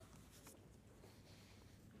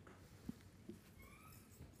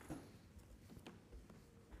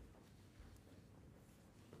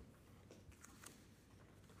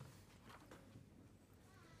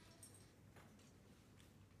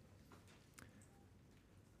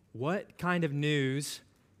What kind of news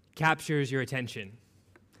captures your attention?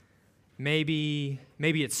 Maybe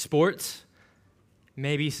it's sports,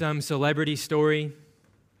 maybe some celebrity story.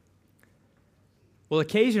 Well,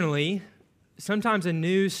 occasionally, sometimes a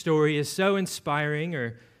news story is so inspiring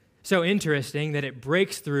or so interesting that it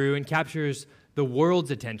breaks through and captures the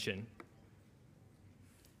world's attention.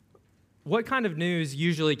 What kind of news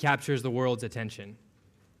usually captures the world's attention?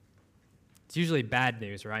 It's usually bad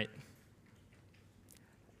news, right?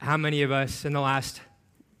 How many of us in the last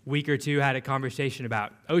week or two had a conversation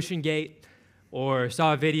about OceanGate or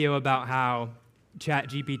saw a video about how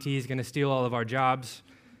ChatGPT is going to steal all of our jobs?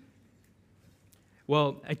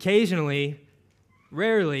 Well, occasionally,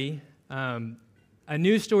 rarely, a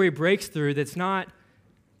news story breaks through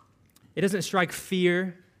it doesn't strike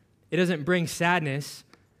fear, it doesn't bring sadness,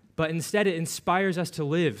 but instead it inspires us to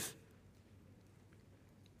live.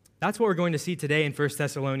 That's what we're going to see today in 1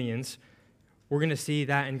 Thessalonians. We're going to see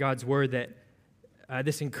that in God's Word, that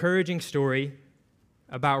this encouraging story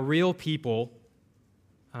about real people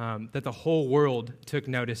that the whole world took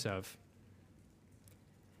notice of.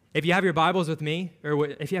 If you have your Bibles with me, or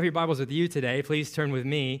if you have your Bibles with you today, please turn with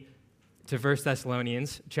me to 1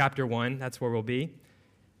 Thessalonians chapter 1. That's where we'll be.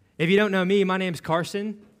 If you don't know me, my name's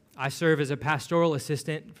Carson. I serve as a pastoral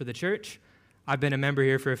assistant for the church. I've been a member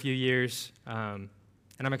here for a few years, and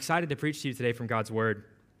I'm excited to preach to you today from God's Word.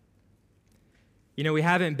 You know, we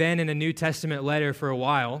haven't been in a New Testament letter for a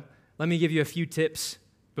while. Let me give you a few tips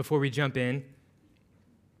before we jump in.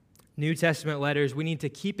 New Testament letters, we need to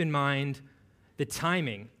keep in mind the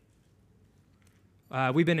timing.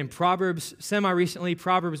 We've been in Proverbs semi-recently.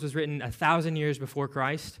 Proverbs was written 1,000 years before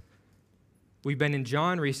Christ. We've been in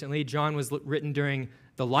John recently. John was written during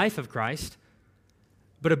the life of Christ.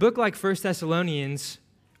 But a book like 1 Thessalonians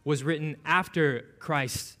was written after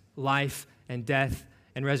Christ's life and death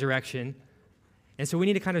and resurrection. And so we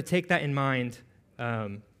need to kind of take that in mind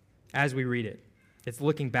as we read it. It's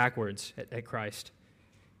looking backwards at Christ.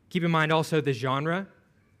 Keep in mind also the genre.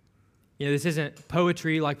 You know, this isn't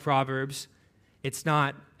poetry like Proverbs. It's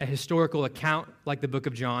not a historical account like the book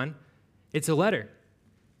of John. It's a letter.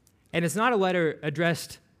 And it's not a letter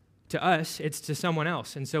addressed to us, it's to someone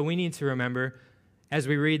else. And so we need to remember as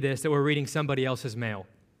we read this that we're reading somebody else's mail.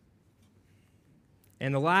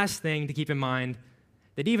 And the last thing to keep in mind,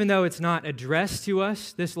 that even though it's not addressed to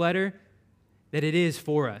us, this letter, that it is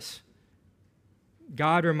for us.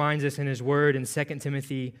 God reminds us in His Word in 2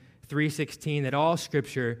 Timothy 3:16 that all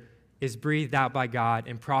Scripture is breathed out by God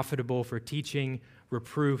and profitable for teaching,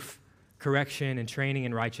 reproof, correction, and training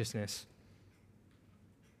in righteousness.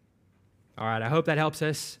 All right, I hope that helps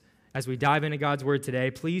us as we dive into God's Word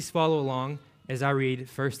today. Please follow along as I read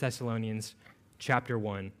 1 Thessalonians chapter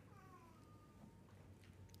 1.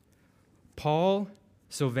 Paul,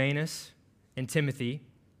 Silvanus, and Timothy,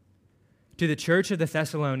 to the church of the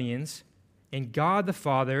Thessalonians, in God the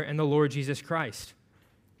Father and the Lord Jesus Christ.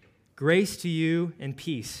 Grace to you and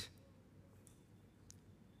peace.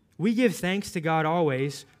 We give thanks to God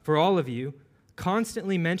always for all of you,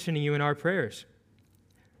 constantly mentioning you in our prayers,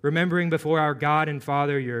 remembering before our God and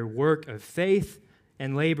Father your work of faith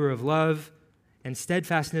and labor of love and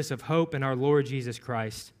steadfastness of hope in our Lord Jesus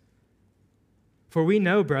Christ. For we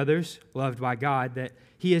know, brothers, loved by God, that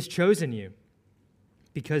He has chosen you,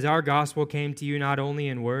 because our gospel came to you not only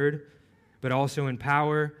in word, but also in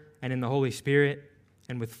power and in the Holy Spirit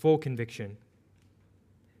and with full conviction.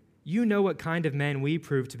 You know what kind of men we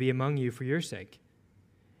proved to be among you for your sake,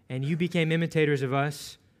 and you became imitators of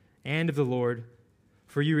us and of the Lord,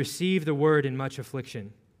 for you received the word in much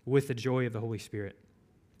affliction with the joy of the Holy Spirit,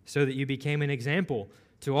 so that you became an example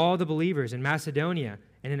to all the believers in Macedonia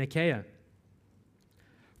and in Achaia.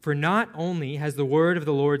 For not only has the word of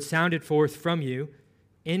the Lord sounded forth from you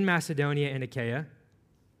in Macedonia and Achaia,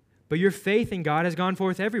 but your faith in God has gone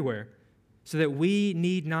forth everywhere, so that we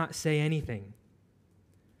need not say anything.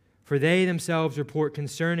 For they themselves report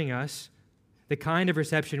concerning us the kind of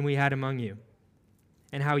reception we had among you,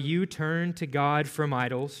 and how you turned to God from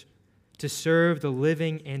idols to serve the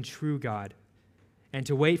living and true God, and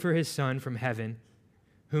to wait for His Son from heaven,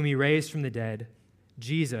 whom He raised from the dead,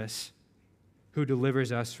 Jesus, who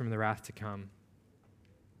delivers us from the wrath to come.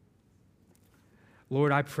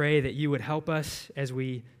 Lord, I pray that you would help us as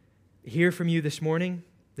we hear from you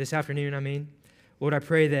this afternoon. Lord, I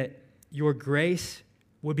pray that your grace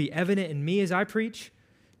would be evident in me as I preach.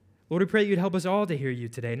 Lord, I pray that you'd help us all to hear you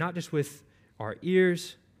today, not just with our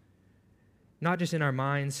ears, not just in our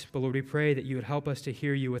minds, but Lord, we pray that you would help us to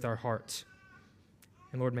hear you with our hearts.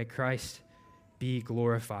 And Lord, may Christ be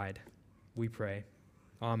glorified, we pray.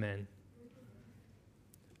 Amen.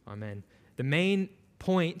 Amen. The main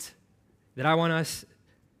point that I want us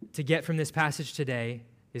to get from this passage today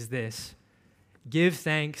is this: give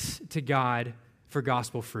thanks to God for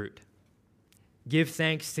gospel fruit. Give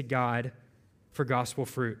thanks to God for gospel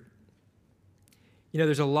fruit. You know,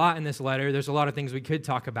 there's a lot in this letter. There's a lot of things we could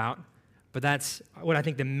talk about, but that's what I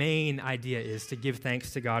think the main idea is, to give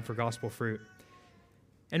thanks to God for gospel fruit.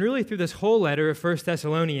 And really, through this whole letter of 1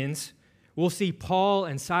 Thessalonians, we'll see Paul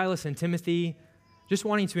and Silas and Timothy just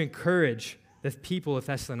wanting to encourage the people of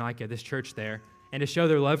Thessalonica, this church there, and to show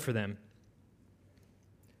their love for them.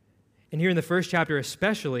 And here in the first chapter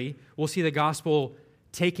especially, we'll see the gospel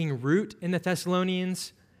taking root in the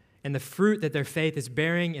Thessalonians and the fruit that their faith is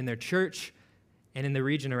bearing in their church and in the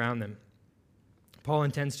region around them. Paul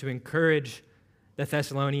intends to encourage the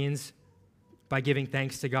Thessalonians by giving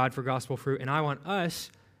thanks to God for gospel fruit, and I want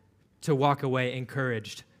us to walk away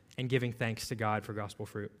encouraged and giving thanks to God for gospel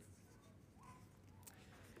fruit.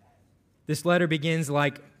 This letter begins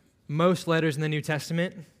like most letters in the New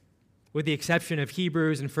Testament, with the exception of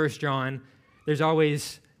Hebrews and 1 John. There's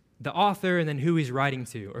always the author and then who he's writing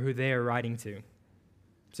to, or who they are writing to.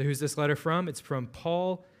 So who's this letter from? It's from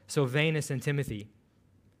Paul, Silvanus, and Timothy.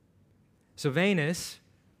 Silvanus,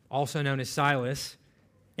 also known as Silas,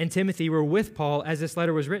 and Timothy were with Paul as this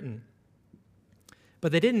letter was written.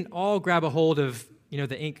 But they didn't all grab a hold of,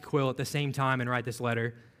 the ink quill at the same time and write this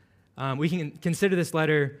letter. We can consider this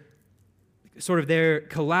letter sort of their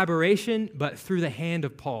collaboration, but through the hand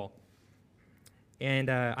of Paul. And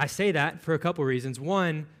I say that for a couple reasons.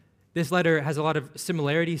 One, this letter has a lot of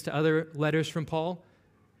similarities to other letters from Paul,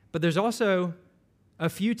 but there's also a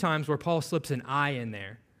few times where Paul slips an I in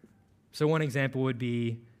there. So one example would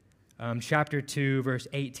be chapter 2, verse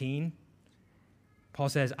 18. Paul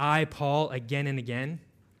says, I, Paul, again and again.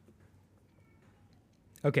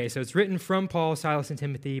 Okay, so it's written from Paul, Silas, and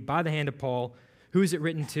Timothy by the hand of Paul. Who is it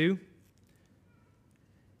written to?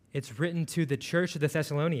 It's written to the church of the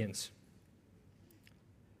Thessalonians.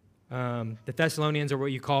 The Thessalonians are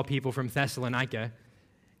what you call people from Thessalonica.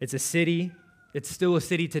 It's a city. It's still a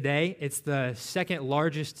city today. It's the second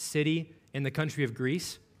largest city in the country of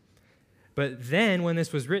Greece. But then, when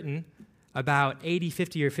this was written, about AD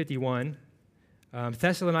 50 or 51,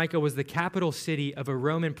 Thessalonica was the capital city of a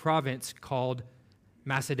Roman province called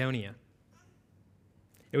Macedonia.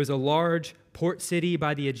 It was a large port city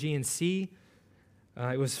by the Aegean Sea.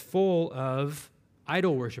 It was full of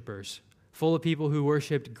idol worshipers, full of people who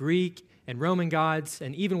worshiped Greek and Roman gods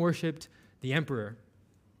and even worshiped the emperor.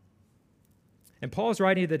 And Paul's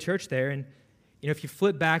writing to the church there, and if you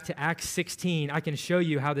flip back to Acts 16, I can show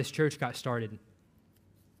you how this church got started.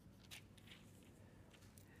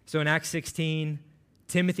 So in Acts 16,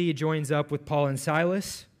 Timothy joins up with Paul and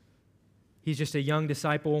Silas. He's just a young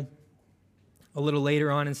disciple. A little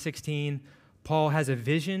later on in 16, Paul has a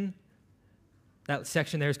vision. That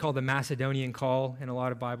section there is called the Macedonian Call in a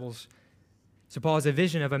lot of Bibles. So Paul has a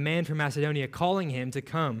vision of a man from Macedonia calling him to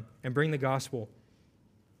come and bring the gospel.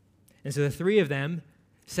 And so the three of them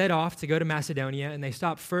set off to go to Macedonia, and they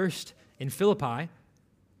stop first in Philippi.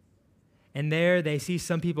 And there they see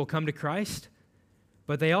some people come to Christ,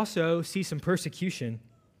 but they also see some persecution.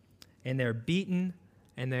 And they're beaten,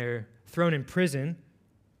 and they're thrown in prison.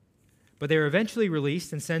 But they were eventually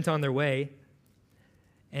released and sent on their way.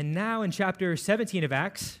 And now in chapter 17 of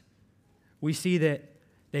Acts, we see that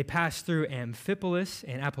they passed through Amphipolis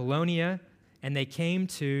and Apollonia, and they came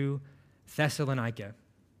to Thessalonica,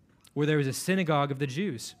 where there was a synagogue of the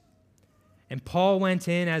Jews. And Paul went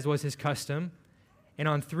in, as was his custom, and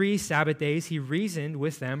on 3 Sabbath days he reasoned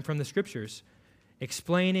with them from the Scriptures,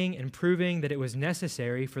 explaining and proving that it was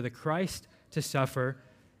necessary for the Christ to suffer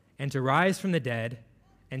and to rise from the dead,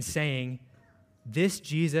 and saying, this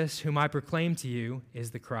Jesus whom I proclaim to you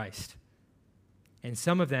is the Christ. And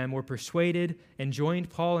some of them were persuaded and joined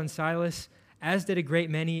Paul and Silas, as did a great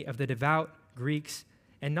many of the devout Greeks,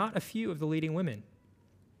 and not a few of the leading women.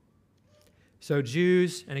 So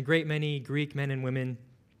Jews and a great many Greek men and women.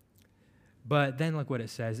 But then look what it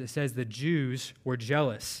says. It says the Jews were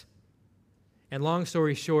jealous. And long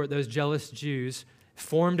story short, those jealous Jews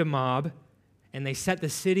formed a mob, and they set the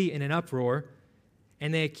city in an uproar,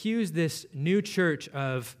 and they accused this new church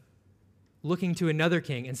of looking to another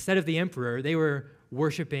king. Instead of the emperor, they were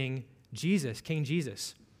worshiping Jesus, King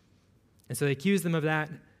Jesus. And so they accused them of that,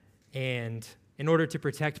 and in order to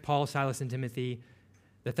protect Paul, Silas, and Timothy,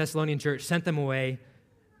 the Thessalonian church sent them away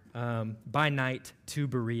by night to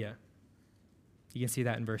Berea. You can see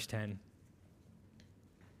that in verse 10.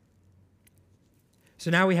 So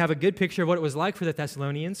now we have a good picture of what it was like for the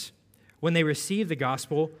Thessalonians when they received the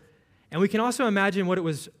gospel, and we can also imagine what it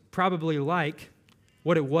was probably like,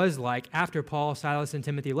 what it was like after Paul, Silas, and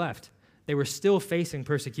Timothy left. They were still facing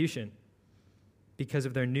persecution because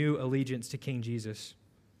of their new allegiance to King Jesus.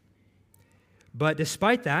 But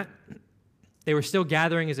despite that, they were still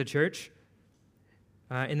gathering as a church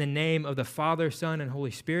in the name of the Father, Son, and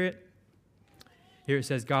Holy Spirit. Here it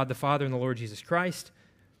says God the Father and the Lord Jesus Christ.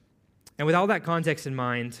 And with all that context in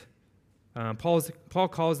mind, Paul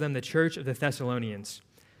calls them the church of the Thessalonians.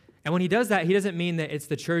 And when he does that, he doesn't mean that it's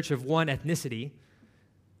the church of one ethnicity,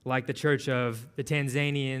 like the church of the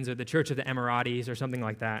Tanzanians or the church of the Emiratis or something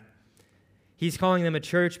like that. He's calling them a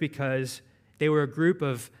church because they were a group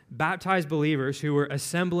of baptized believers who were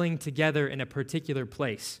assembling together in a particular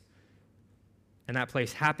place. And that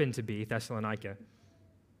place happened to be Thessalonica.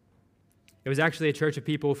 It was actually a church of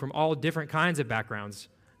people from all different kinds of backgrounds,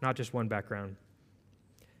 not just one background.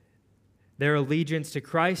 Their allegiance to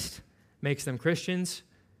Christ makes them Christians,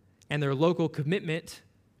 and their local commitment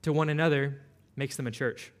to one another makes them a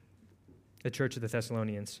church, the church of the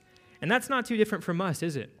Thessalonians. And that's not too different from us,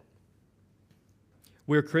 is it?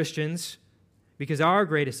 We're Christians because our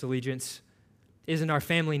greatest allegiance isn't our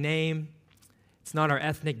family name, it's not our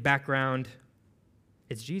ethnic background,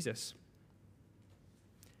 it's Jesus.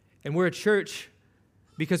 And we're a church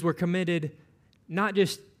because we're committed not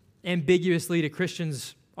just ambiguously to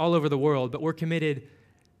Christians all over the world, but we're committed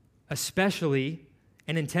especially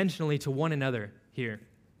and intentionally to one another here.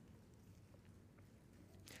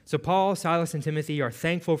 So Paul, Silas, and Timothy are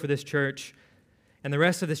thankful for this church, and the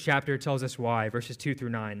rest of this chapter tells us why, verses 2 through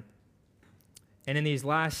 9. And in these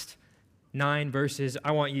last 9 verses,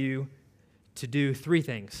 I want you to do 3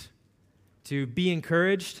 things: to be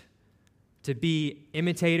encouraged, to be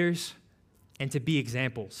imitators, and to be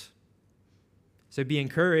examples. So be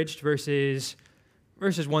encouraged, verses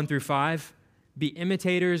 1 through 5. Be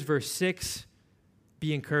imitators, verse 6.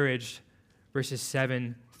 Be encouraged, verses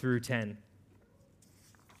 7 through 10.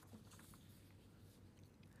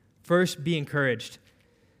 First, be encouraged.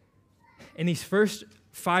 In these first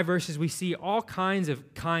 5 verses, we see all kinds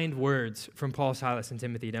of kind words from Paul, Silas, and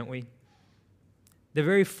Timothy, don't we? The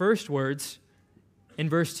very first words in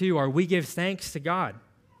verse 2 are, "We give thanks to God."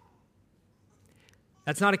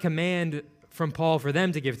 That's not a command from Paul for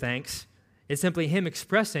them to give thanks. It's simply him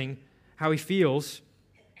expressing how he feels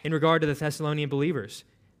in regard to the Thessalonian believers.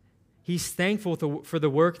 He's thankful for the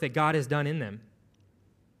work that God has done in them.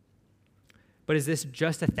 But is this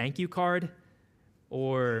just a thank you card?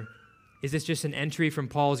 Or is this just an entry from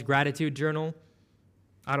Paul's gratitude journal?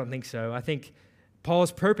 I don't think so. I think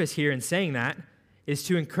Paul's purpose here in saying that is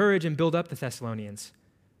to encourage and build up the Thessalonians.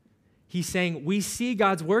 He's saying, we see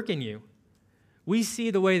God's work in you. We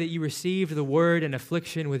see the way that you received the word and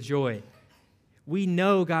affliction with joy. We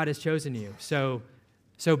know God has chosen you, so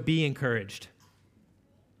be encouraged.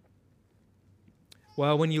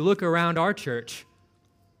 Well, when you look around our church,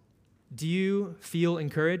 do you feel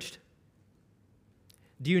encouraged?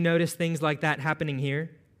 Do you notice things like that happening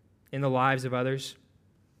here in the lives of others?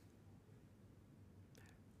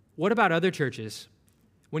 What about other churches?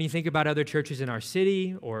 When you think about other churches in our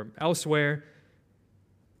city or elsewhere,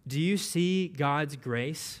 do you see God's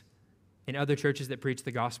grace in other churches that preach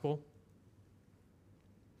the gospel?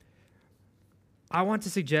 I want to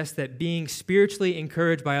suggest that being spiritually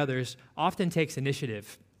encouraged by others often takes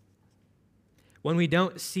initiative. When we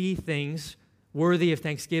don't see things worthy of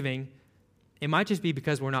thanksgiving, it might just be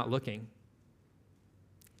because we're not looking.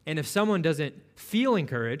 And if someone doesn't feel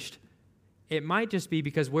encouraged, it might just be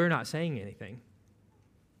because we're not saying anything.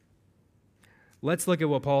 Let's look at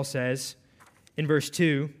what Paul says. In verse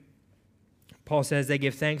 2, Paul says, "They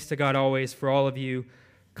give thanks to God always for all of you,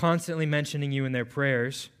 constantly mentioning you in their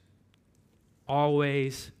prayers."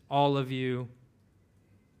 Always, all of you,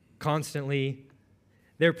 constantly.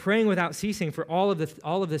 They're praying without ceasing for all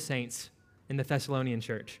of the saints in the Thessalonian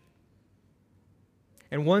church.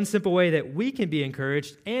 And one simple way that we can be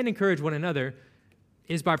encouraged and encourage one another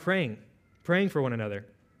is by praying for one another.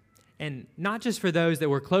 And not just for those that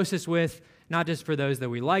we're closest with, not just for those that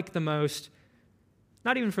we like the most,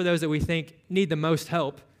 not even for those that we think need the most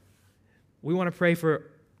help. We want to pray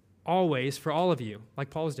for always for all of you, like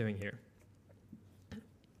Paul's doing here.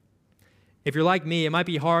 If you're like me, it might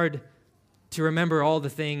be hard to remember all the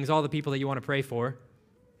things, all the people that you want to pray for.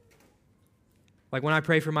 Like when I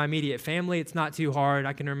pray for my immediate family, it's not too hard.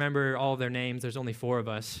 I can remember all of their names. There's only 4 of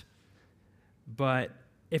us. But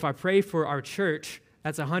if I pray for our church,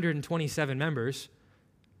 that's 127 members,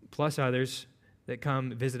 plus others that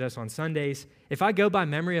come visit us on Sundays. If I go by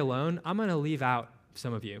memory alone, I'm going to leave out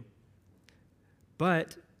some of you.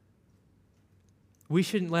 But we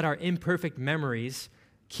shouldn't let our imperfect memories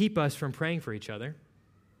keep us from praying for each other.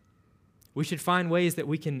 We should find ways that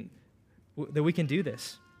we can do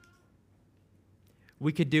this.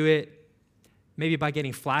 We could do it maybe by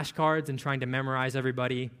getting flashcards and trying to memorize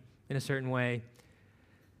everybody in a certain way.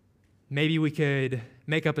 Maybe we could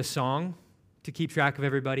make up a song to keep track of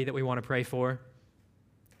everybody that we want to pray for.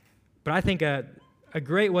 But I think a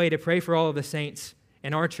great way to pray for all of the saints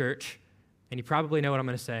in our church, and you probably know what I'm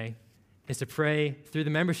going to say, is to pray through the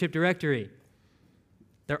membership directory.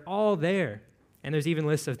 They're all there, and there's even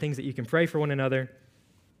lists of things that you can pray for one another.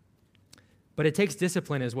 But it takes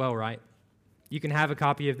discipline as well, right? You can have a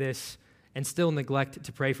copy of this and still neglect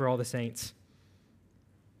to pray for all the saints.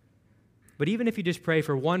 But even if you just pray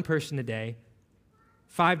for one person a day,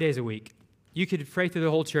 5 days a week, you could pray through the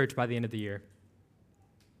whole church by the end of the year.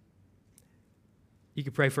 You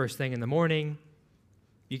could pray first thing in the morning.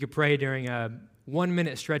 You could pray during a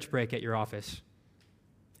 1-minute stretch break at your office.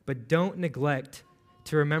 But don't neglect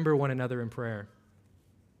to remember one another in prayer.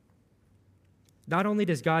 Not only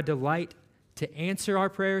does God delight to answer our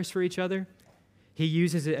prayers for each other, he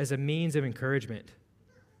uses it as a means of encouragement.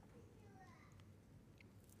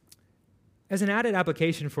 As an added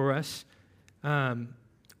application for us,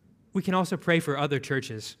 we can also pray for other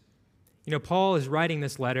churches. You know, Paul is writing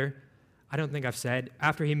this letter, I don't think I've said,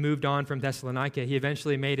 after he moved on from Thessalonica, he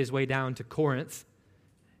eventually made his way down to Corinth,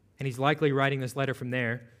 and he's likely writing this letter from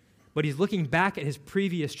there, but he's looking back at his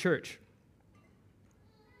previous church.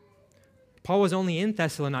 Paul was only in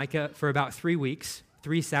Thessalonica for about 3 weeks,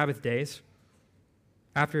 3 Sabbath days,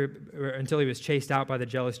 until he was chased out by the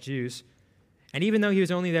jealous Jews. And even though he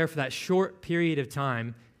was only there for that short period of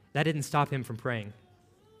time, that didn't stop him from praying.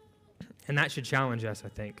 And that should challenge us, I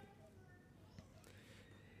think.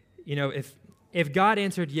 You know, if God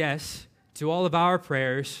answered yes to all of our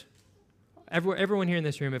prayers, everyone here in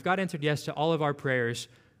this room, if God answered yes to all of our prayers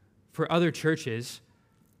for other churches,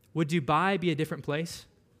 would Dubai be a different place?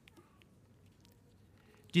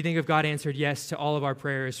 Do you think if God answered yes to all of our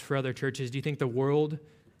prayers for other churches, do you think the world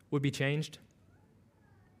would be changed?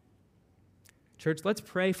 Church, let's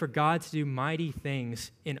pray for God to do mighty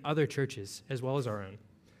things in other churches as well as our own.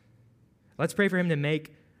 Let's pray for him to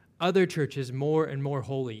make other churches more and more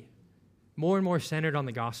holy, more and more centered on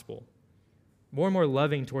the gospel, more and more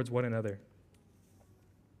loving towards one another.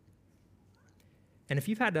 And if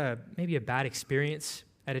you've had maybe a bad experience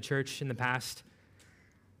at a church in the past,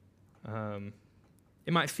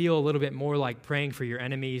 it might feel a little bit more like praying for your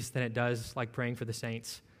enemies than it does like praying for the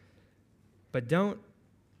saints. But don't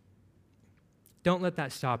let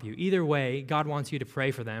that stop you. Either way, God wants you to pray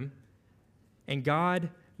for them, and God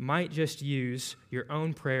might just use your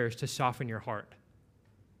own prayers to soften your heart.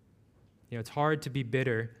 You know, it's hard to be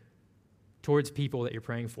bitter towards people that you're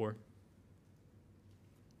praying for.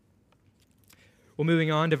 Well,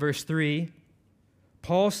 moving on to verse 3,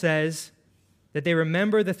 Paul says that they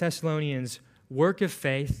remember the Thessalonians' work of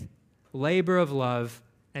faith, labor of love,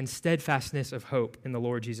 and steadfastness of hope in the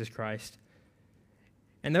Lord Jesus Christ.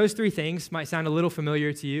 And those 3 things might sound a little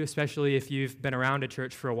familiar to you, especially if you've been around a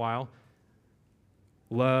church for a while.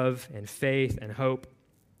 Love and faith and hope.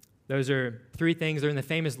 Those are 3 things. They're in the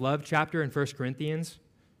famous love chapter in 1 Corinthians.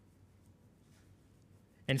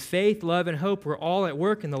 And faith, love, and hope were all at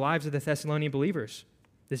work in the lives of the Thessalonian believers,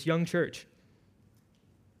 this young church.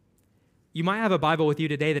 You might have a Bible with you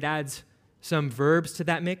today that adds some verbs to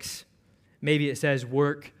that mix. Maybe it says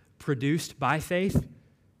work produced by faith,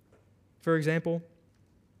 for example.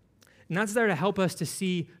 And that's there to help us to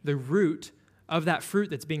see the root of that fruit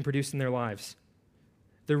that's being produced in their lives.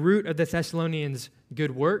 The root of the Thessalonians'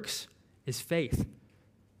 good works is faith.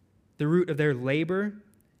 The root of their labor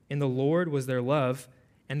in the Lord was their love,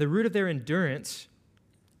 and the root of their endurance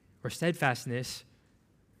or steadfastness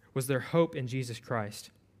was their hope in Jesus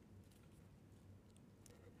Christ.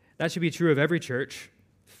 That should be true of every church,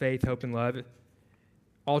 faith, hope, and love.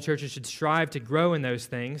 All churches should strive to grow in those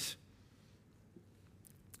things.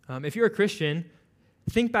 If you're a Christian,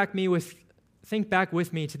 think back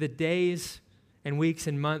with me to the days and weeks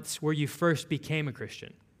and months where you first became a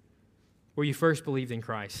Christian, where you first believed in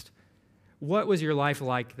Christ. What was your life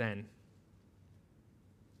like then?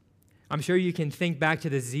 I'm sure you can think back to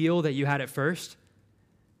the zeal that you had at first,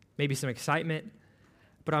 maybe some excitement,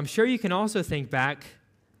 but I'm sure you can also think back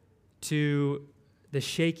to the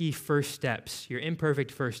shaky first steps, your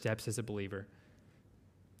imperfect first steps as a believer,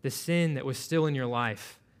 the sin that was still in your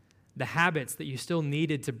life, the habits that you still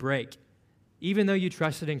needed to break. Even though you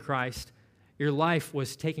trusted in Christ, your life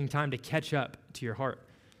was taking time to catch up to your heart.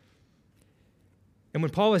 And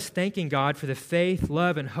when Paul is thanking God for the faith,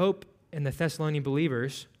 love, and hope in the Thessalonian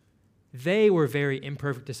believers, they were very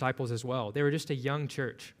imperfect disciples as well. They were just a young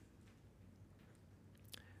church.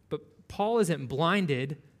 But Paul isn't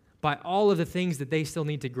blinded by all of the things that they still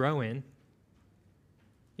need to grow in.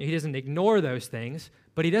 He doesn't ignore those things,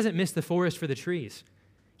 but he doesn't miss the forest for the trees.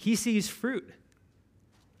 He sees fruit.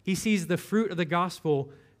 He sees the fruit of the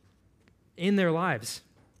gospel in their lives.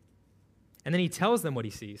 And then he tells them what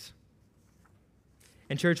he sees.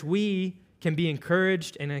 And church, we can be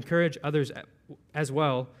encouraged and encourage others as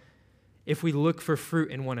well if we look for fruit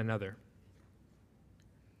in one another.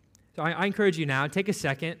 So I encourage you now, take a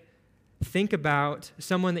second, think about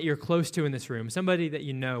someone that you're close to in this room, somebody that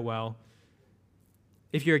you know well.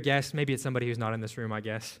 If you're a guest, maybe it's somebody who's not in this room, I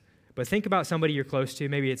guess. But think about somebody you're close to.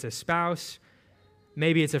 Maybe it's a spouse.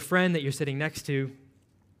 Maybe it's a friend that you're sitting next to.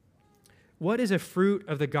 What is a fruit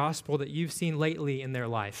of the gospel that you've seen lately in their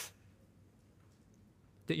life?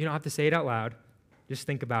 You don't have to say it out loud. Just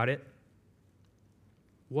think about it.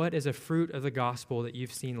 What is a fruit of the gospel that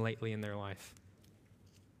you've seen lately in their life?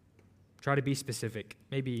 Try to be specific.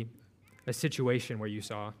 Maybe a situation where you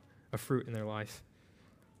saw a fruit in their life.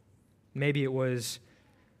 Maybe it was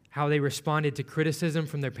how they responded to criticism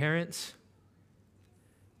from their parents.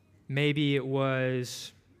 Maybe it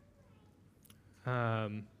was,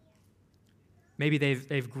 maybe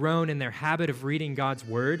they've grown in their habit of reading God's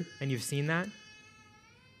word, and you've seen that.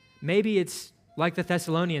 Maybe it's like the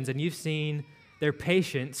Thessalonians, and you've seen their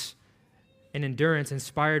patience and endurance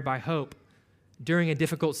inspired by hope during a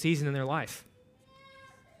difficult season in their life.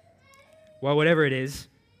 Well, whatever it is,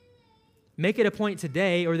 make it a point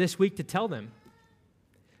today or this week to tell them.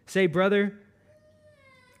 Say, brother,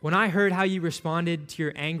 when I heard how you responded to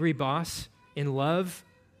your angry boss in love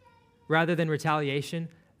rather than retaliation,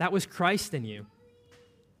 that was Christ in you.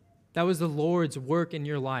 That was the Lord's work in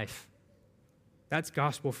your life. That's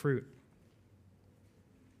gospel fruit.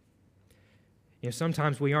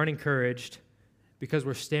 Sometimes we aren't encouraged because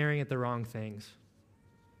we're staring at the wrong things.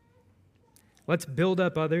 Let's build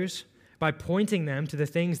up others by pointing them to the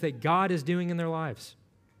things that God is doing in their lives.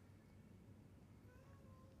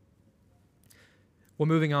 Well,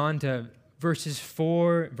 moving on to verse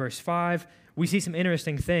 5, we see some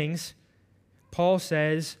interesting things. Paul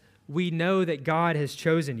says, "We know that God has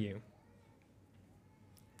chosen you."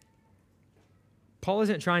 Paul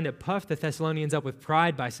isn't trying to puff the Thessalonians up with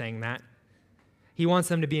pride by saying that. He wants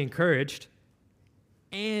them to be encouraged,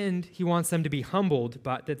 and he wants them to be humbled,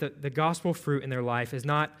 but that the gospel fruit in their life is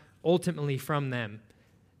not ultimately from them,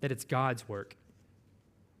 that it's God's work.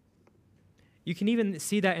 You can even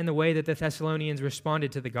see that in the way that the Thessalonians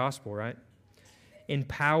responded to the gospel, right? In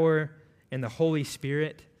power and the Holy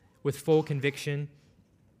Spirit, with full conviction.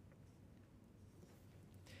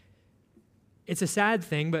 It's a sad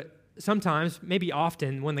thing, but sometimes, maybe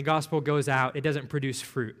often, when the gospel goes out, it doesn't produce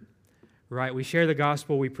fruit, right? We share the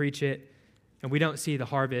gospel, we preach it, and we don't see the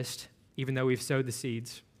harvest, even though we've sowed the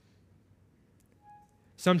seeds.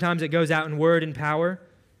 Sometimes it goes out in word and power,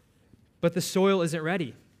 but the soil isn't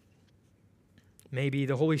ready. Maybe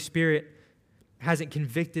the Holy Spirit hasn't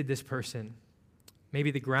convicted this person.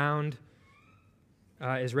 Maybe the ground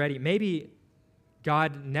is ready. Maybe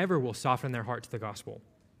God never will soften their heart to the gospel.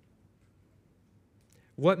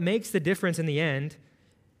 What makes the difference in the end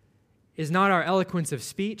is not our eloquence of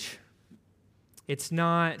speech. It's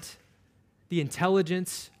not the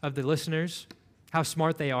intelligence of the listeners, how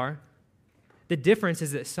smart they are. The difference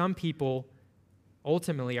is that some people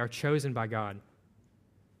ultimately are chosen by God.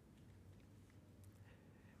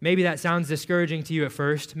 Maybe that sounds discouraging to you at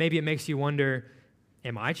first. Maybe it makes you wonder,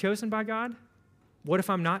 am I chosen by God? What if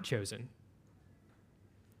I'm not chosen?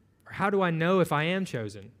 Or how do I know if I am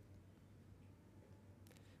chosen?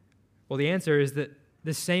 Well, the answer is that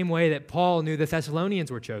the same way that Paul knew the Thessalonians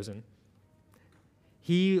were chosen.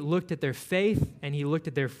 He looked at their faith and he looked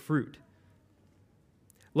at their fruit.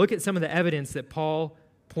 Look at some of the evidence that Paul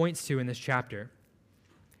points to in this chapter.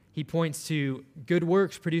 He points to good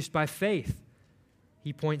works produced by faith.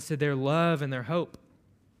 He points to their love and their hope.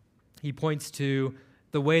 He points to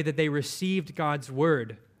the way that they received God's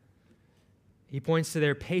word. He points to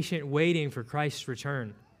their patient waiting for Christ's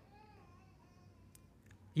return.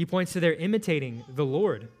 He points to their imitating the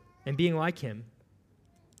Lord and being like him.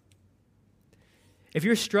 If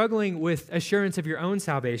you're struggling with assurance of your own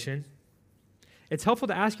salvation, it's helpful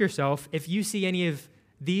to ask yourself if you see any of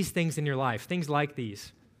these things in your life, things like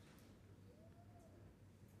these.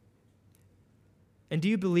 And do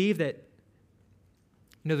you believe that,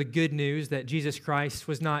 the good news that Jesus Christ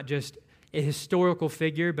was not just a historical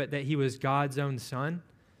figure, but that he was God's own son?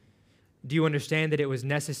 Do you understand that it was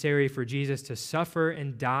necessary for Jesus to suffer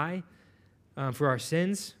and die for our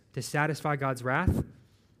sins to satisfy God's wrath?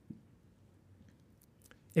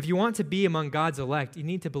 If you want to be among God's elect, you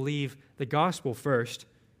need to believe the gospel first.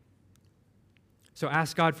 So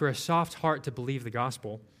ask God for a soft heart to believe the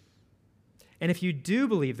gospel. And if you do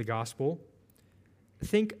believe the gospel,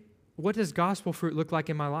 think what does gospel fruit look like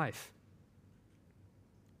in my life?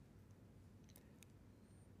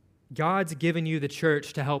 God's given you the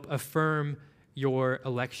church to help affirm your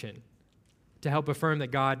election, to help affirm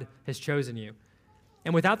that God has chosen you.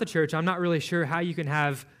 And without the church, I'm not really sure how you can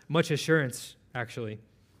have much assurance, actually.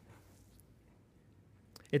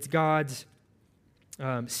 It's God's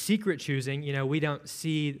secret choosing. You know, we don't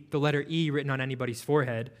see the letter E written on anybody's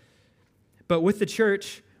forehead. But with the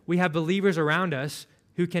church, we have believers around us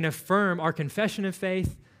who can affirm our confession of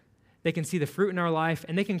faith. They can see the fruit in our life,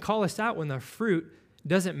 and they can call us out when the fruit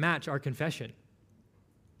doesn't match our confession.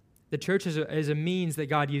 The church is a means that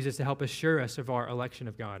God uses to help assure us of our election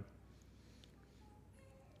of God.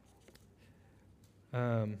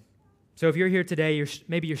 So if you're here today,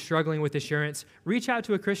 maybe you're struggling with assurance, reach out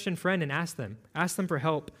to a Christian friend and ask them. Ask them for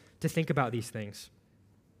help to think about these things.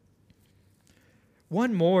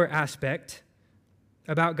 One more aspect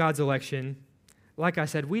about God's election, like I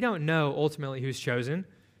said, we don't know ultimately who's chosen.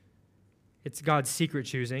 It's God's secret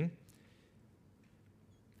choosing.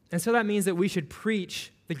 And so that means that we should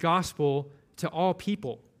preach the gospel to all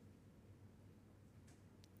people.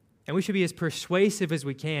 And we should be as persuasive as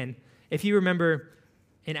we can. If you remember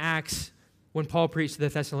in Acts, when Paul preached to the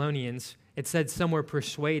Thessalonians, it said some were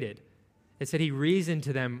persuaded. It said he reasoned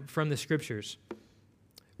to them from the scriptures.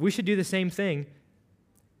 We should do the same thing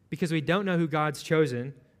because we don't know who God's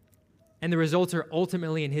chosen, and the results are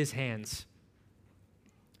ultimately in his hands.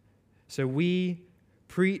 So we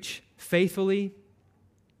preach faithfully,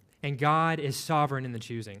 and God is sovereign in the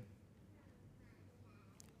choosing.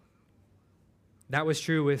 That was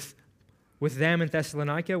true with them in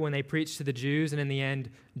Thessalonica when they preached to the Jews, and in the end,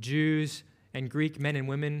 Jews and Greek men and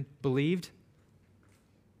women believed.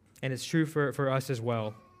 And it's true for us as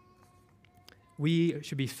well. We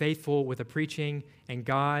should be faithful with the preaching, and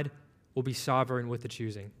God will be sovereign with the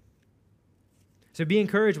choosing. So be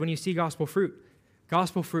encouraged when you see gospel fruit.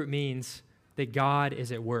 Gospel fruit means that God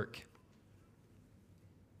is at work.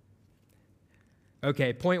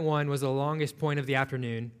 Okay, point one was the longest point of the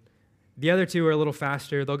afternoon. The other two are a little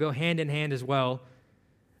faster. They'll go hand in hand as well.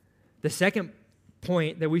 The second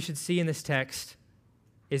point that we should see in this text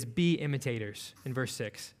is be imitators in verse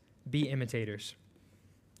 6. Be imitators.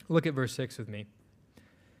 Look at verse 6 with me.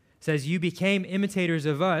 It says, you became imitators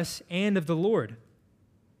of us and of the Lord.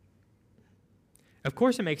 Of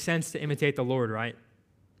course it makes sense to imitate the Lord, right?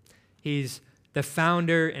 He's the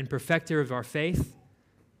founder and perfecter of our faith.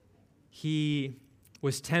 He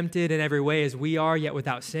was tempted in every way as we are, yet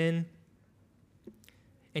without sin.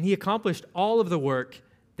 And he accomplished all of the work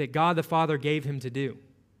that God the Father gave him to do.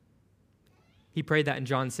 He prayed that in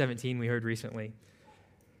John 17 we heard recently.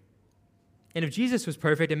 And if Jesus was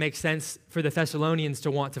perfect, it makes sense for the Thessalonians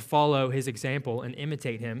to want to follow his example and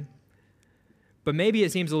imitate him. But maybe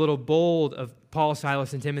it seems a little bold of Paul,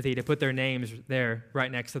 Silas, and Timothy to put their names there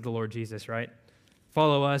right next to the Lord Jesus, right?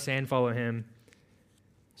 Follow us and follow him.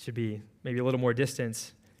 Should be maybe a little more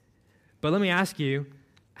distance. But let me ask you,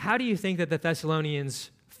 how do you think that the Thessalonians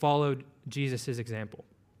followed Jesus' example?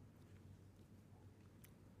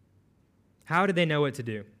 How did they know what to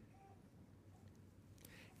do?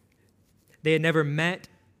 They had never met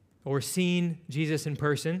or seen Jesus in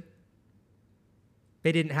person.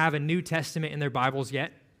 They didn't have a New Testament in their Bibles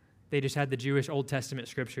yet. They just had the Jewish Old Testament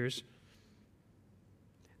scriptures.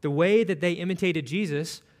 The way that they imitated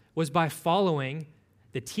Jesus was by following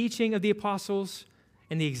the teaching of the apostles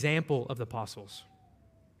and the example of the apostles.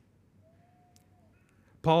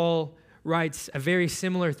 Paul writes a very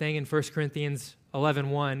similar thing in 1 Corinthians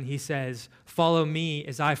 11:1. He says, follow me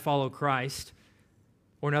as I follow Christ.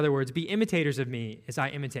 Or in other words, be imitators of me as I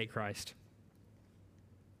imitate Christ.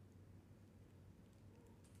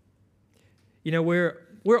 You know,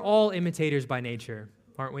 we're all imitators by nature,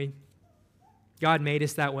 aren't we? God made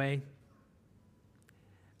us that way.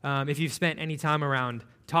 If you've spent any time around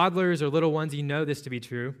toddlers or little ones, you know this to be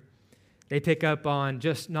true. They pick up on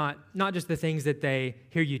not just the things that they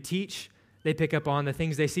hear you teach, they pick up on the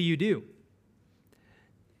things they see you do.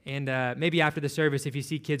 And maybe after the service, if you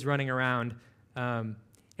see kids running around,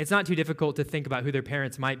 it's not too difficult to think about who their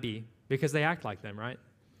parents might be because they act like them, right?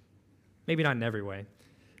 Maybe not in every way.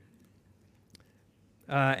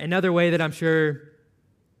 Another way that I'm sure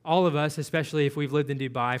all of us, especially if we've lived in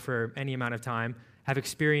Dubai for any amount of time, have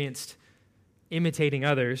experienced imitating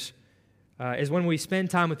others is when we spend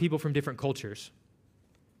time with people from different cultures.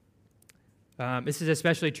 This is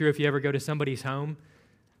especially true if you ever go to somebody's home.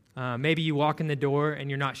 Maybe you walk in the door and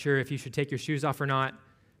you're not sure if you should take your shoes off or not.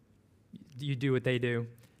 You do what they do.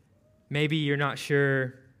 Maybe you're not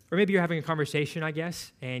sure, or maybe you're having a conversation, I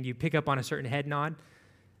guess, and you pick up on a certain head nod.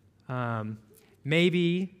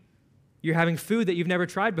 Maybe You're having food that you've never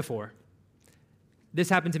tried before. This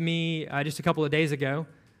happened to me just a couple of days ago.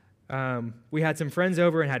 We had some friends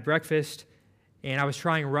over and had breakfast, and I was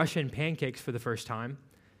trying Russian pancakes for the first time.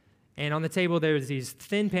 And on the table, there was these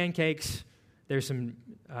thin pancakes. There's some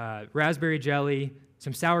raspberry jelly,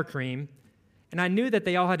 some sour cream, and I knew that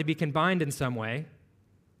they all had to be combined in some way.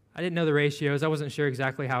 I didn't know the ratios. I wasn't sure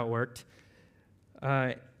exactly how it worked.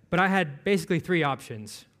 But I had basically three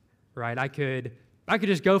options, right? I could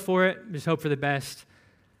just go for it, just hope for the best.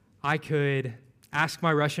 I could ask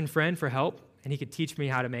my Russian friend for help, and he could teach me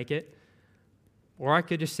how to make it. Or I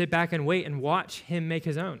could just sit back and wait and watch him make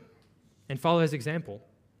his own and follow his example.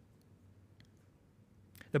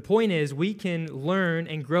 The point is, we can learn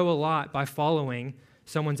and grow a lot by following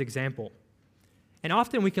someone's example. And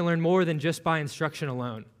often we can learn more than just by instruction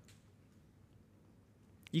alone.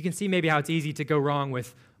 You can see maybe how it's easy to go wrong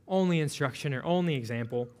with only instruction or only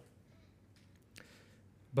example.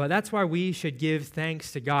 But that's why we should give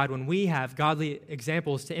thanks to God when we have godly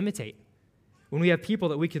examples to imitate, when we have people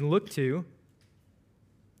that we can look to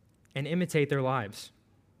and imitate their lives.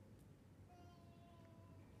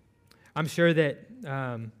 I'm sure that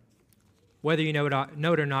whether you know it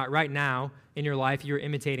or not, right now in your life, you're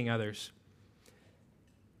imitating others.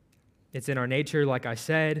 It's in our nature, like I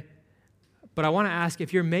said. But I want to ask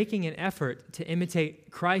if you're making an effort to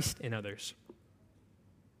imitate Christ in others.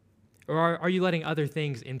 Or are you letting other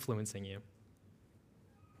things influencing you?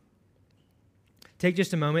 Take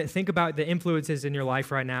just a moment. Think about the influences in your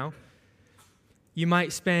life right now. You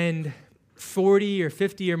might spend 40 or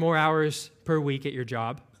 50 or more hours per week at your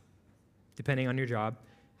job, depending on your job.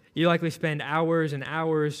 You likely spend hours and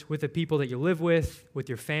hours with the people that you live with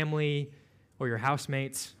your family, or your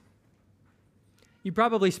housemates. You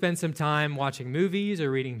probably spend some time watching movies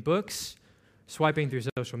or reading books, swiping through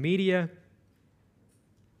social media.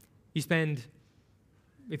 You spend,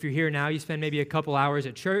 if you're here now, you spend maybe a couple hours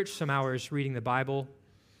at church, some hours reading the Bible.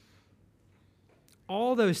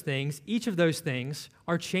 All those things, each of those things,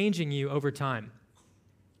 are changing you over time.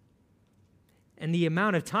 And the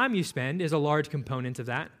amount of time you spend is a large component of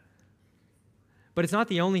that. But it's not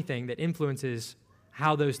the only thing that influences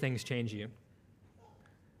how those things change you.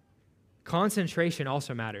 Concentration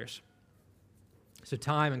also matters. So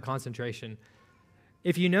time and concentration.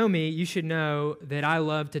 If you know me, you should know that I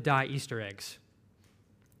love to dye Easter eggs.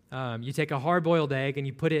 You take a hard-boiled egg and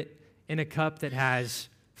you put it in a cup that has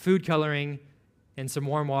food coloring and some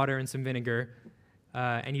warm water and some vinegar,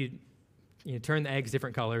 and you turn the eggs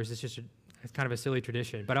different colors. It's kind of a silly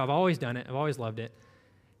tradition, but I've always done it. I've always loved it.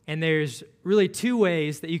 And there's really two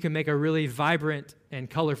ways that you can make a really vibrant and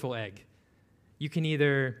colorful egg. You can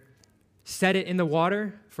either set it in the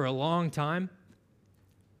water for a long time,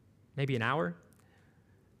 maybe an hour,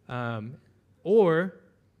 or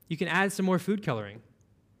you can add some more food coloring,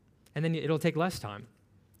 and then it'll take less time.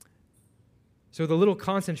 So with a little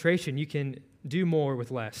concentration, you can do more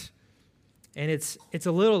with less. And it's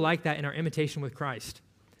a little like that in our imitation with Christ.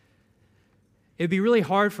 It would be really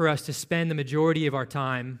hard for us to spend the majority of our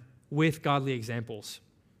time with godly examples.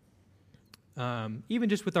 Even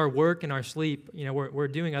just with our work and our sleep, we're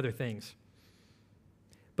doing other things.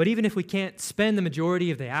 But even if we can't spend the majority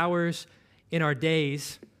of the hours in our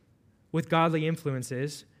days with godly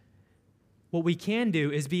influences, what we can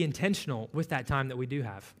do is be intentional with that time that we do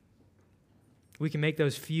have. We can make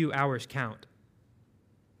those few hours count.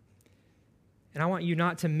 And I want you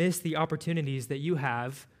not to miss the opportunities that you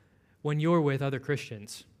have when you're with other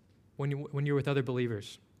Christians, when you're with other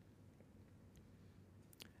believers.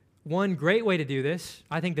 One great way to do this,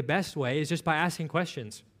 I think the best way, is just by asking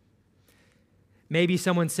questions. Maybe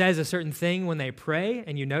someone says a certain thing when they pray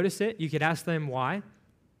and you notice it. You could ask them why.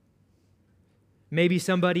 Maybe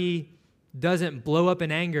somebody doesn't blow up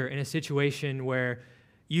in anger in a situation where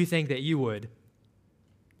you think that you would.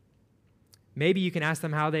 Maybe you can ask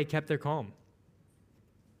them how they kept their calm.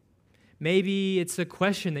 Maybe it's a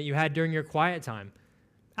question that you had during your quiet time.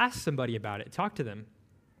 Ask somebody about it. Talk to them.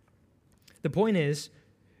 The point is,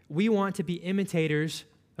 we want to be imitators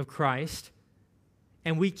of Christ,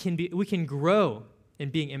 and we can grow in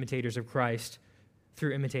being imitators of Christ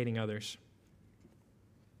through imitating others.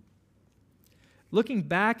 Looking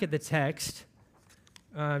back at the text,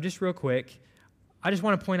 just real quick, I just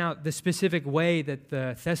want to point out the specific way that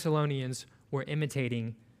the Thessalonians were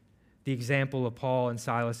imitating the example of Paul and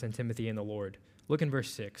Silas and Timothy in the Lord. Look in verse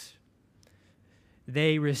 6.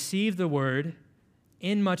 They received the word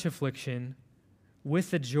in much affliction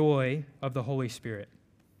with the joy of the Holy Spirit.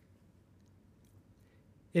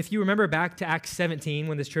 If you remember back to Acts 17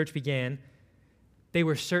 when this church began, they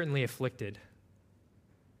were certainly afflicted.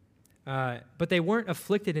 But they weren't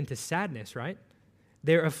afflicted into sadness, right?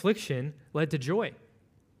 their affliction led to joy.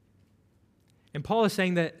 And Paul is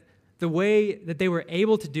saying that the way that they were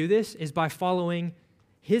able to do this is by following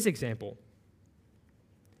his example.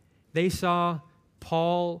 They saw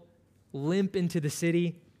Paul limp into the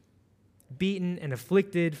city, beaten and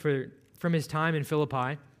afflicted from his time in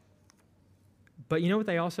Philippi. But you know what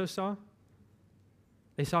they also saw?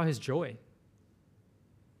 They saw his joy.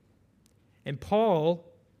 And Paul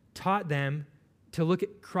taught them to look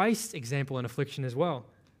at Christ's example in affliction as well.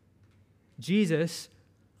 Jesus,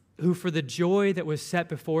 who for the joy that was set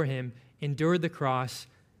before him endured the cross,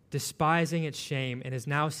 despising its shame, and is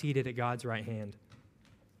now seated at God's right hand.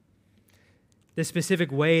 The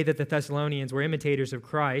specific way that the Thessalonians were imitators of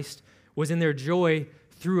Christ was in their joy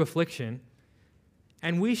through affliction,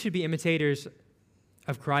 and we should be imitators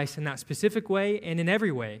of Christ in that specific way and in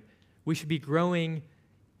every way. We should be growing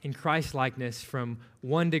in Christ-likeness from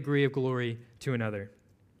one degree of glory to another.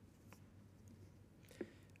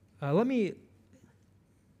 Let me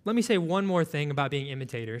say one more thing about being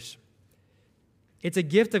imitators. It's a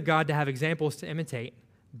gift of God to have examples to imitate,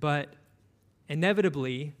 but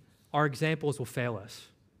inevitably, our examples will fail us.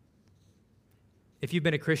 If you've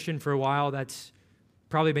been a Christian for a while, that's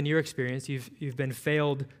probably been your experience. You've been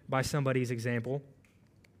failed by somebody's example.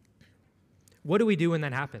 What do we do when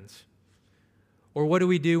that happens? Or what do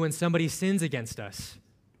we do when somebody sins against us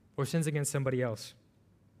or sins against somebody else?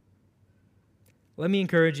 Let me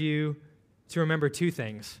encourage you to remember two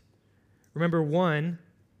things. Remember, one,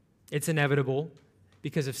 it's inevitable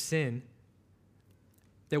because of sin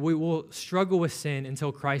that we will struggle with sin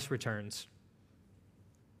until Christ returns.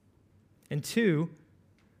 And two,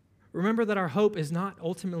 remember that our hope is not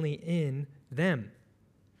ultimately in them.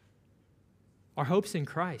 Our hope's in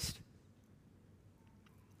Christ.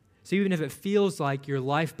 So even if it feels like your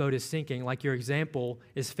lifeboat is sinking, like your example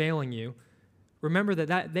is failing you, remember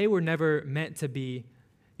that they were never meant to be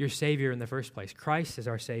your Savior in the first place. Christ is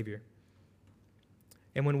our Savior.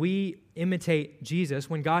 And when we imitate Jesus,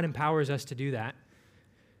 when God empowers us to do that,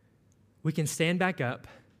 we can stand back up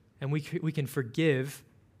and we can forgive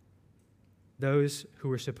those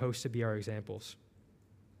who are supposed to be our examples.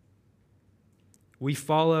 We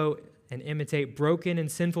follow and imitate broken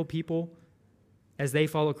and sinful people as they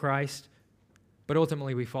follow Christ, but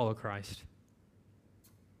ultimately we follow Christ.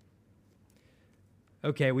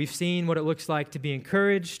 Okay, we've seen what it looks like to be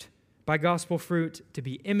encouraged by gospel fruit, to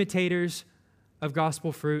be imitators of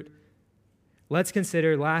gospel fruit. Let's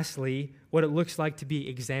consider, lastly, what it looks like to be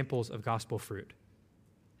examples of gospel fruit.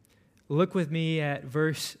 Look with me at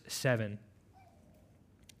verse 7.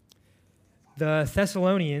 The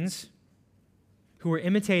Thessalonians, who were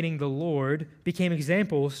imitating the Lord, became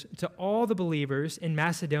examples to all the believers in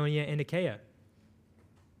Macedonia and Achaia.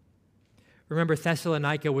 Remember,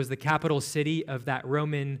 Thessalonica was the capital city of that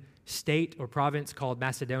Roman state or province called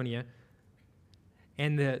Macedonia.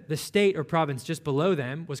 And the state or province just below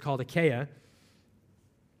them was called Achaia.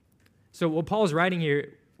 So what Paul's writing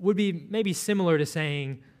here would be maybe similar to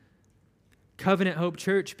saying Covenant Hope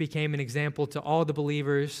Church became an example to all the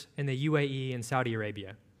believers in the UAE and Saudi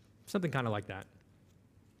Arabia. Something kind of like that.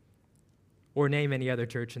 Or name any other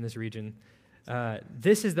church in this region.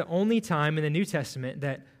 This is the only time in the New Testament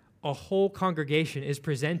that a whole congregation is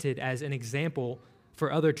presented as an example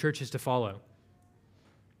for other churches to follow.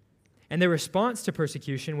 And their response to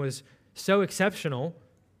persecution was so exceptional,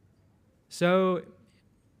 so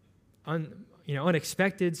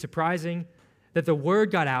unexpected, surprising, that the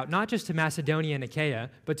word got out, not just to Macedonia and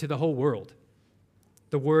Achaia, but to the whole world.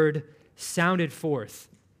 The word sounded forth.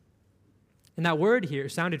 And that word here,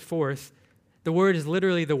 sounded forth, the word is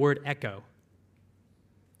literally the word echo.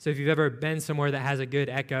 So if you've ever been somewhere that has a good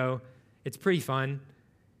echo, it's pretty fun.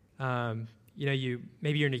 Maybe you're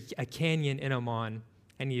in a canyon in Oman,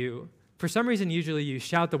 and for some reason, usually you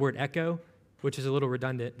shout the word echo, which is a little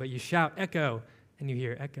redundant, but you shout echo, and you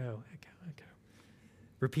hear echo, echo, echo,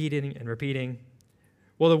 repeating and repeating.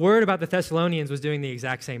 Well, the word about the Thessalonians was doing the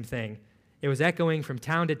exact same thing. It was echoing from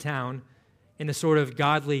town to town in a sort of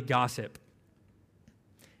godly gossip.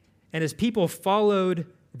 And as people followed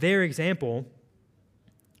their example,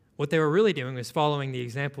 what they were really doing was following the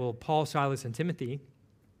example of Paul, Silas, and Timothy,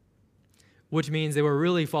 which means they were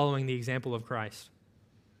really following the example of Christ.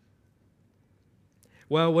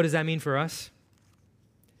 Well, what does that mean for us?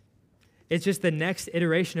 It's just the next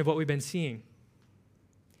iteration of what we've been seeing.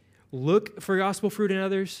 Look for gospel fruit in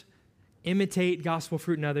others, imitate gospel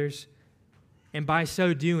fruit in others, and by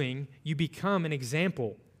so doing, you become an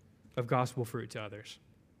example of gospel fruit to others.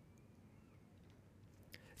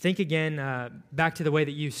 Think again back to the way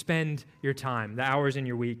that you spend your time, the hours in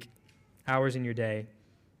your week, hours in your day.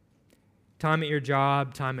 Time at your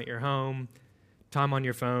job, time at your home, time on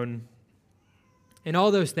your phone. And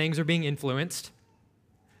all those things are being influenced.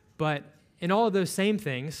 But in all of those same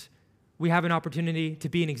things, we have an opportunity to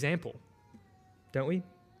be an example, don't we?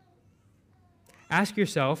 Ask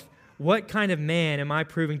yourself, what kind of man am I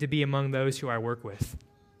proving to be among those who I work with?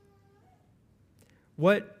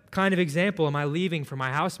 What kind of example am I leaving for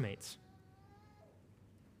my housemates?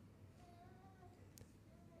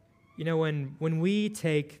 You know, when we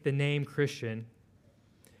take the name Christian,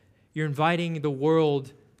 you're inviting the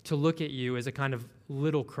world to look at you as a kind of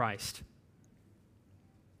little Christ.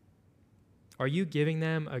 Are you giving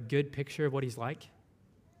them a good picture of what he's like?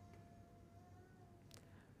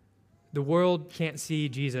 The world can't see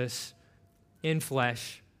Jesus in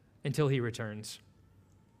flesh until he returns.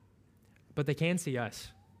 But they can see us.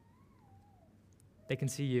 They can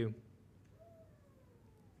see you.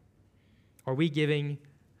 Are we giving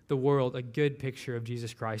the world a good picture of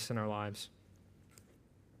Jesus Christ in our lives?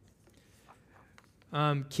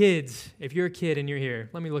 Kids, if you're a kid and you're here,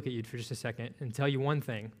 let me look at you for just a second and tell you one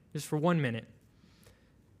thing, just for 1 minute.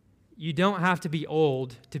 You don't have to be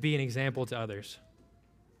old to be an example to others.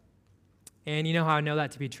 And you know how I know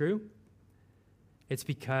that to be true? It's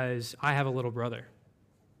because I have a little brother.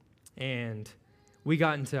 And we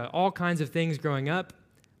got into all kinds of things growing up,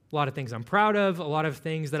 a lot of things I'm proud of, a lot of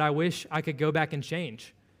things that I wish I could go back and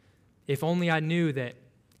change. If only I knew that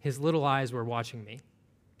his little eyes were watching me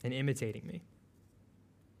and imitating me.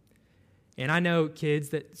 And I know, kids,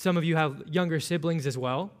 that some of you have younger siblings as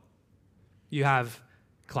well. You have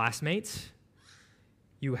classmates.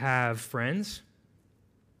 You have friends.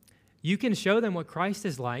 You can show them what Christ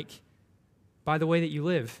is like by the way that you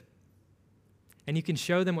live. And you can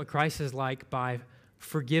show them what Christ is like by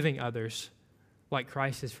forgiving others like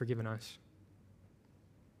Christ has forgiven us.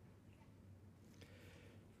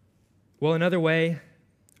 Well, another way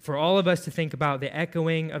for all of us to think about the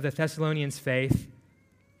echoing of the Thessalonians' faith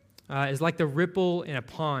is like the ripple in a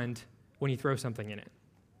pond when you throw something in it.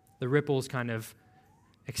 The ripples kind of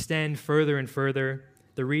extend further and further.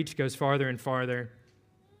 The reach goes farther and farther.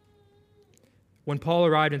 When Paul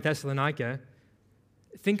arrived in Thessalonica,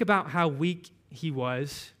 think about how weak he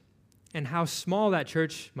was and how small that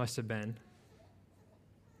church must have been.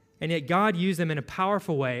 And yet God used them in a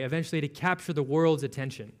powerful way eventually to capture the world's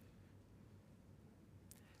attention.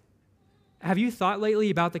 Have you thought lately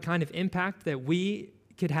about the kind of impact that we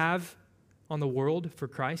could have on the world for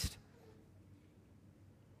Christ?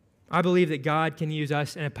 I believe that God can use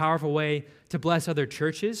us in a powerful way to bless other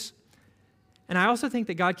churches. And I also think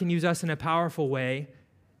that God can use us in a powerful way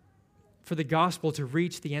for the gospel to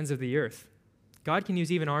reach the ends of the earth. God can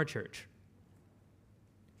use even our church.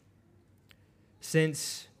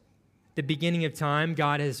 Since the beginning of time,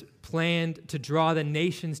 God has planned to draw the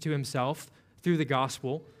nations to himself through the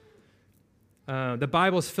gospel. The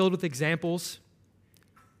Bible is filled with examples.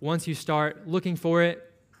 Once you start looking for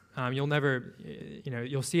it,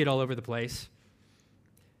 you'll see it all over the place.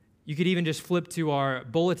 You could even just flip to our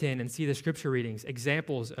bulletin and see the scripture readings,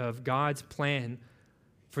 examples of God's plan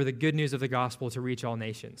for the good news of the gospel to reach all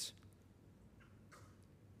nations,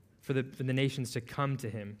 for the nations to come to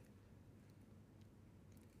him.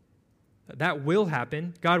 That will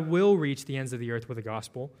happen. God will reach the ends of the earth with the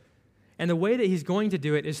gospel. And the way that he's going to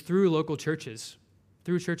do it is through local churches,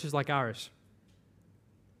 through churches like ours.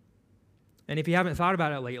 And if you haven't thought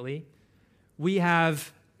about it lately, we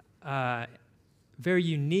have a very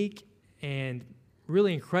unique and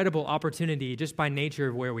really incredible opportunity just by nature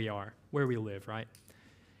of where we are, where we live, right?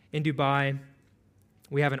 In Dubai,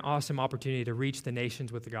 we have an awesome opportunity to reach the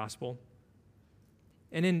nations with the gospel.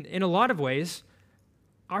 And in a lot of ways,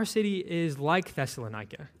 our city is like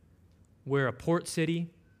Thessalonica. We're a port city,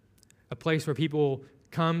 a place where people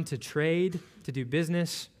come to trade, to do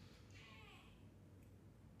business.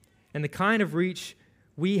 And the kind of reach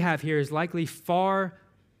we have here is likely far,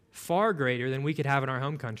 far greater than we could have in our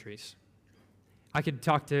home countries. I could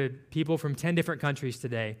talk to people from 10 different countries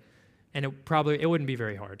today, and it wouldn't be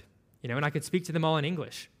very hard. And I could speak to them all in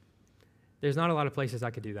English. There's not a lot of places I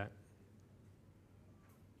could do that.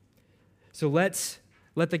 So let's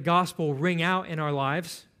let the gospel ring out in our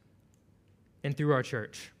lives and through our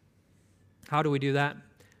church. How do we do that?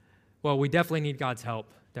 Well, we definitely need God's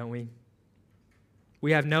help, don't we?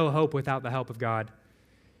 We have no hope without the help of God.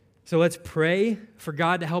 So let's pray for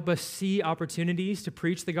God to help us see opportunities to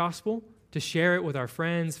preach the gospel, to share it with our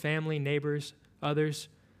friends, family, neighbors, others.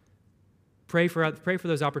 Pray for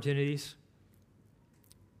those opportunities.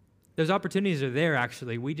 Those opportunities are there,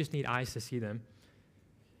 actually. We just need eyes to see them.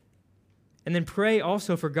 And then pray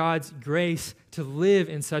also for God's grace to live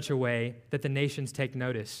in such a way that the nations take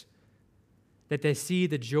notice, that they see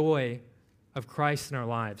the joy of Christ in our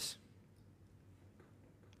lives.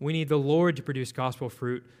 We need the Lord to produce gospel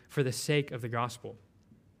fruit for the sake of the gospel.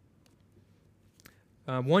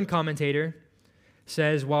 One commentator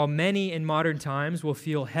says, while many in modern times will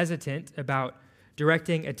feel hesitant about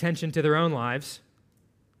directing attention to their own lives,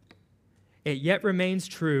 it yet remains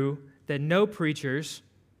true that no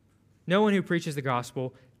one who preaches the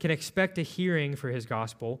gospel can expect a hearing for his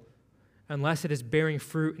gospel unless it is bearing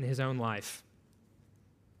fruit in his own life.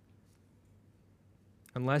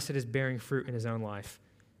 Unless it is bearing fruit in his own life.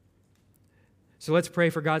 So let's pray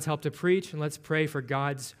for God's help to preach, and let's pray for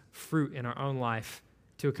God's fruit in our own life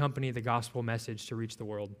to accompany the gospel message to reach the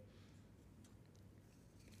world.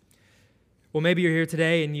 Well, maybe you're here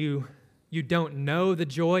today and you don't know the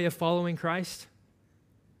joy of following Christ.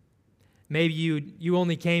 Maybe you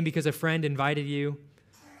only came because a friend invited you,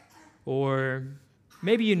 or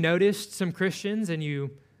maybe you noticed some Christians and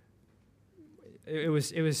it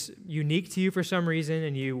was unique to you for some reason,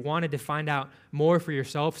 and you wanted to find out more for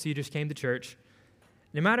yourself, so you just came to church.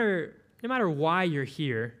 No matter why you're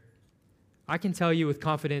here, I can tell you with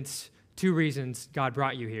confidence 2 reasons God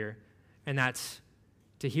brought you here, and that's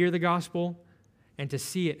to hear the gospel and to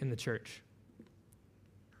see it in the church.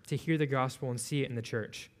 To hear the gospel and see it in the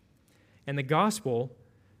church. And the gospel,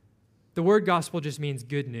 the word gospel just means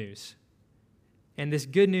good news. And this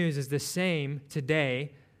good news is the same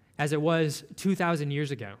today as it was 2,000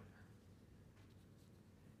 years ago.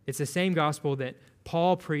 It's the same gospel that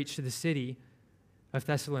Paul preached to the city of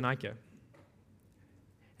Thessalonica.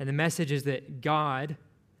 And the message is that God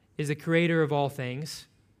is the creator of all things,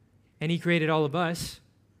 and he created all of us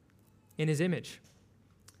in his image.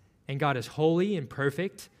 And God is holy and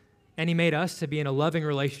perfect, and he made us to be in a loving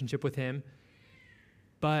relationship with him.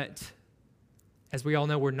 But as we all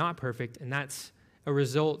know, we're not perfect, and that's a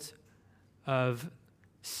result of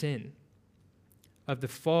sin, of the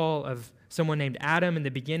fall of someone named Adam in the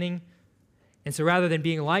beginning. And so rather than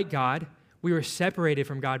being like God, we were separated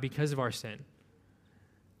from God because of our sin.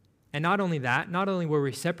 And not only that, not only were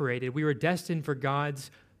we separated, we were destined for God's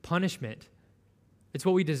punishment. It's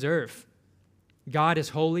what we deserve. God is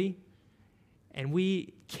holy, and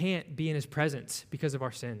we can't be in his presence because of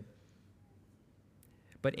our sin.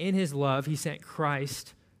 But in his love, he sent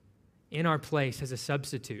Christ in our place as a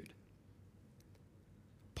substitute.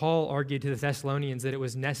 Paul argued to the Thessalonians that it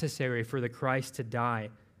was necessary for the Christ to die,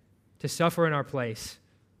 to suffer in our place.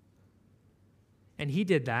 And he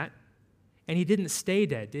did that, and he didn't stay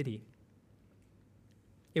dead, did he?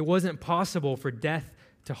 It wasn't possible for death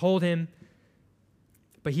to hold him,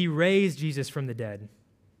 but he raised Jesus from the dead.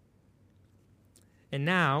 And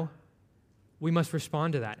now, we must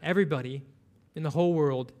respond to that. Everybody in the whole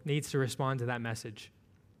world needs to respond to that message.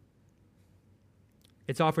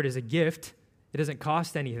 It's offered as a gift. It doesn't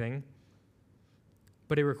cost anything,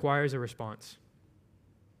 but it requires a response.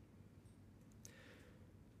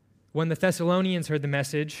 When the Thessalonians heard the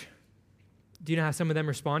message, do you know how some of them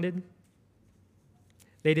responded?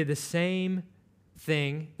 They did the same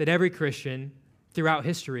thing that every Christian throughout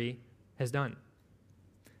history has done.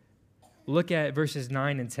 Look at verses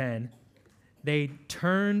 9 and 10. They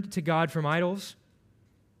turned to God from idols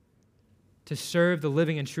to serve the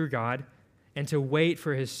living and true God and to wait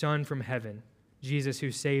for his Son from heaven, Jesus,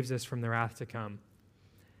 who saves us from the wrath to come.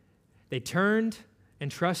 They turned and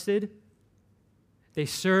trusted. They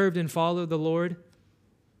served and followed the Lord,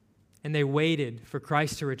 and they waited for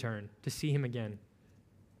Christ to return, to see him again.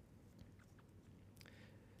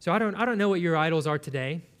 So I don't know what your idols are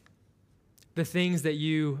today, the things that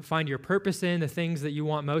you find your purpose in, the things that you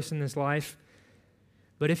want most in this life.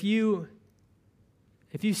 But if you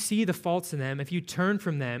see the faults in them, if you turn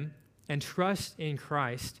from them and trust in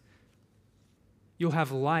Christ, you'll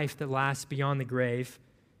have life that lasts beyond the grave,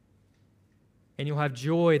 and you'll have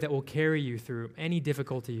joy that will carry you through any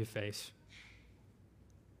difficulty you face.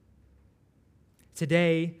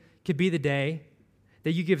 Today could be the day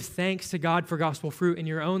that you give thanks to God for gospel fruit in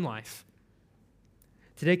your own life.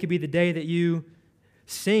 Today could be the day that you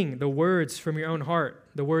sing the words from your own heart,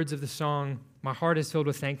 the words of the song, "My heart is filled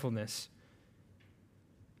with thankfulness."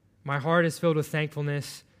 My heart is filled with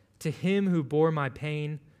thankfulness to him who bore my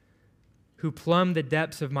pain, who plumbed the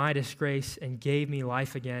depths of my disgrace and gave me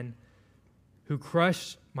life again, who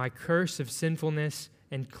crushed my curse of sinfulness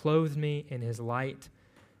and clothed me in his light,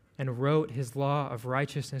 and wrote his law of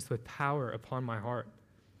righteousness with power upon my heart.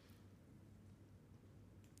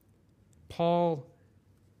 Paul's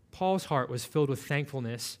heart was filled with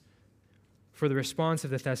thankfulness for the response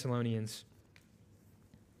of the Thessalonians.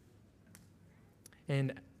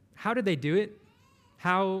 And how did they do it?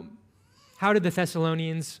 How did the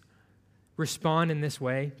Thessalonians respond in this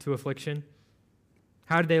way to affliction?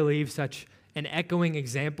 How did they leave such an echoing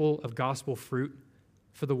example of gospel fruit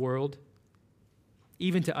for the world,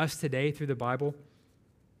 even to us today through the Bible.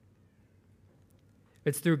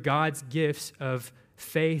 It's through God's gifts of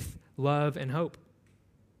faith, love, and hope.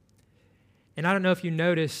 And I don't know if you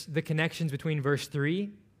notice the connections between verse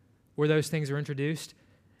 3, where those things are introduced,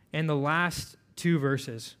 and the last two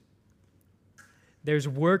verses. There's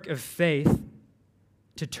work of faith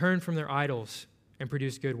to turn from their idols and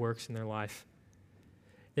produce good works in their life.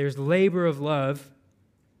 There's labor of love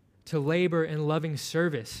to labor in loving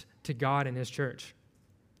service to God and His church.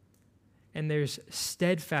 And there's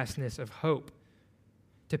steadfastness of hope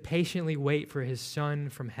to patiently wait for His Son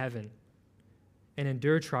from heaven and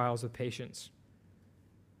endure trials with patience.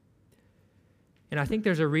 And I think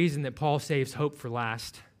there's a reason that Paul saves hope for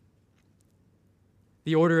last.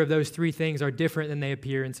 The order of those three things are different than they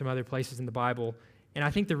appear in some other places in the Bible. And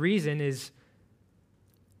I think the reason is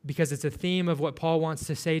because it's a theme of what Paul wants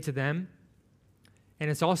to say to them, and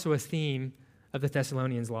it's also a theme of the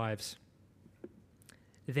Thessalonians' lives.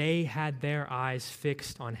 They had their eyes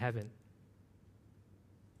fixed on heaven.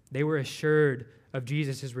 They were assured of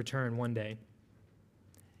Jesus' return one day.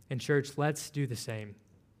 And church, let's do the same.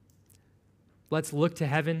 Let's look to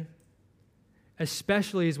heaven,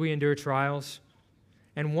 especially as we endure trials.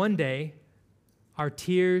 And one day, our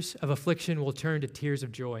tears of affliction will turn to tears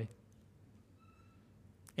of joy.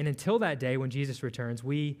 And until that day, when Jesus returns,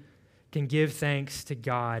 we can give thanks to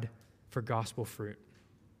God for gospel fruit.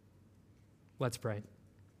 Let's pray.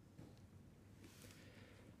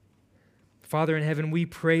 Father in heaven, we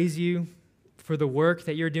praise you for the work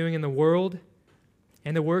that you're doing in the world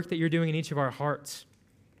and the work that you're doing in each of our hearts.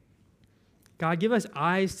 God, give us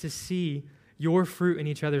eyes to see your fruit in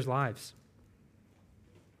each other's lives.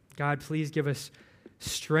 God, please give us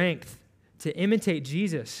strength to imitate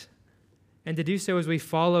Jesus and to do so as we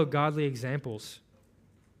follow godly examples.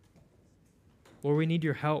 Lord, we need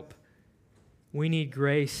your help. We need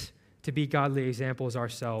grace to be godly examples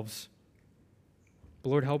ourselves. But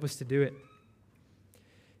Lord, help us to do it.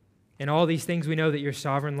 In all these things, we know that you're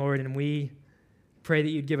sovereign, Lord, and we pray that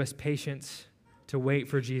you'd give us patience to wait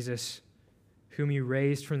for Jesus, whom you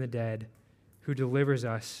raised from the dead, who delivers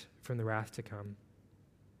us from the wrath to come.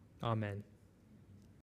 Amen.